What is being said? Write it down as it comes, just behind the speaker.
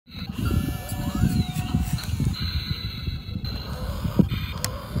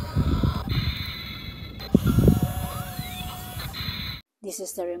This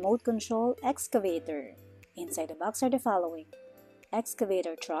is the remote control excavator. Inside the box are the following: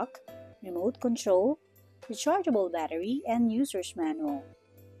 excavator truck, remote control, rechargeable battery, and user's manual.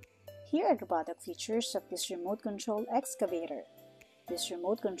 Here are the product features of this remote control excavator. This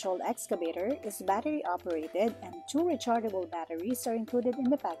remote control excavator is battery operated and 2 rechargeable batteries are included in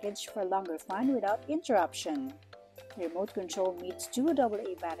the package for longer fun without interruption. The remote control needs 2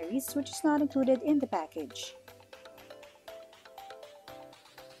 AA batteries, which is not included in the package.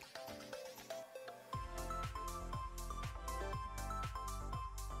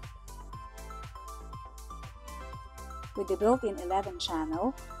 With the built-in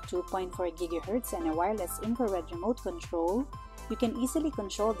 11-channel, 2.4 GHz and a wireless infrared remote control, you can easily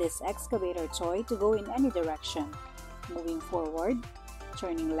control this excavator toy to go in any direction, moving forward,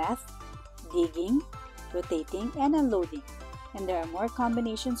 turning left, digging, rotating, and unloading. And there are more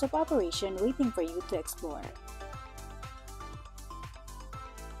combinations of operation waiting for you to explore.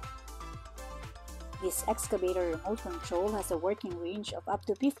 This excavator remote control has a working range of up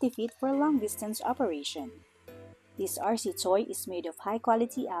to 50 feet for long-distance operation. This RC toy is made of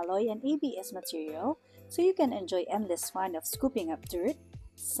high-quality alloy and ABS material, so you can enjoy endless fun of scooping up dirt,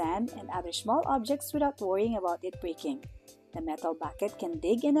 sand, and other small objects without worrying about it breaking. The metal bucket can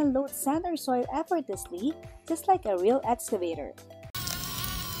dig and unload sand or soil effortlessly, just like a real excavator.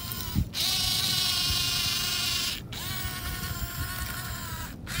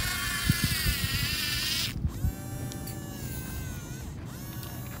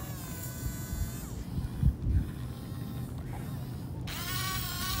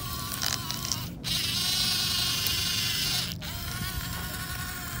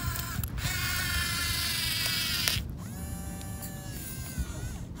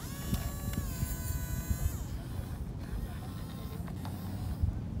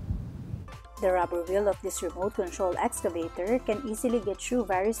 The rubber wheel of this remote control excavator can easily get through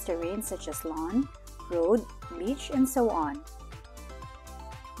various terrains such as lawn, road, beach, and so on.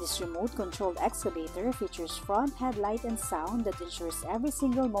 This remote controlled excavator features front headlight and sound that ensures every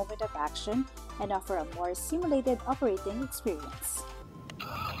single moment of action and offer a more simulated operating experience.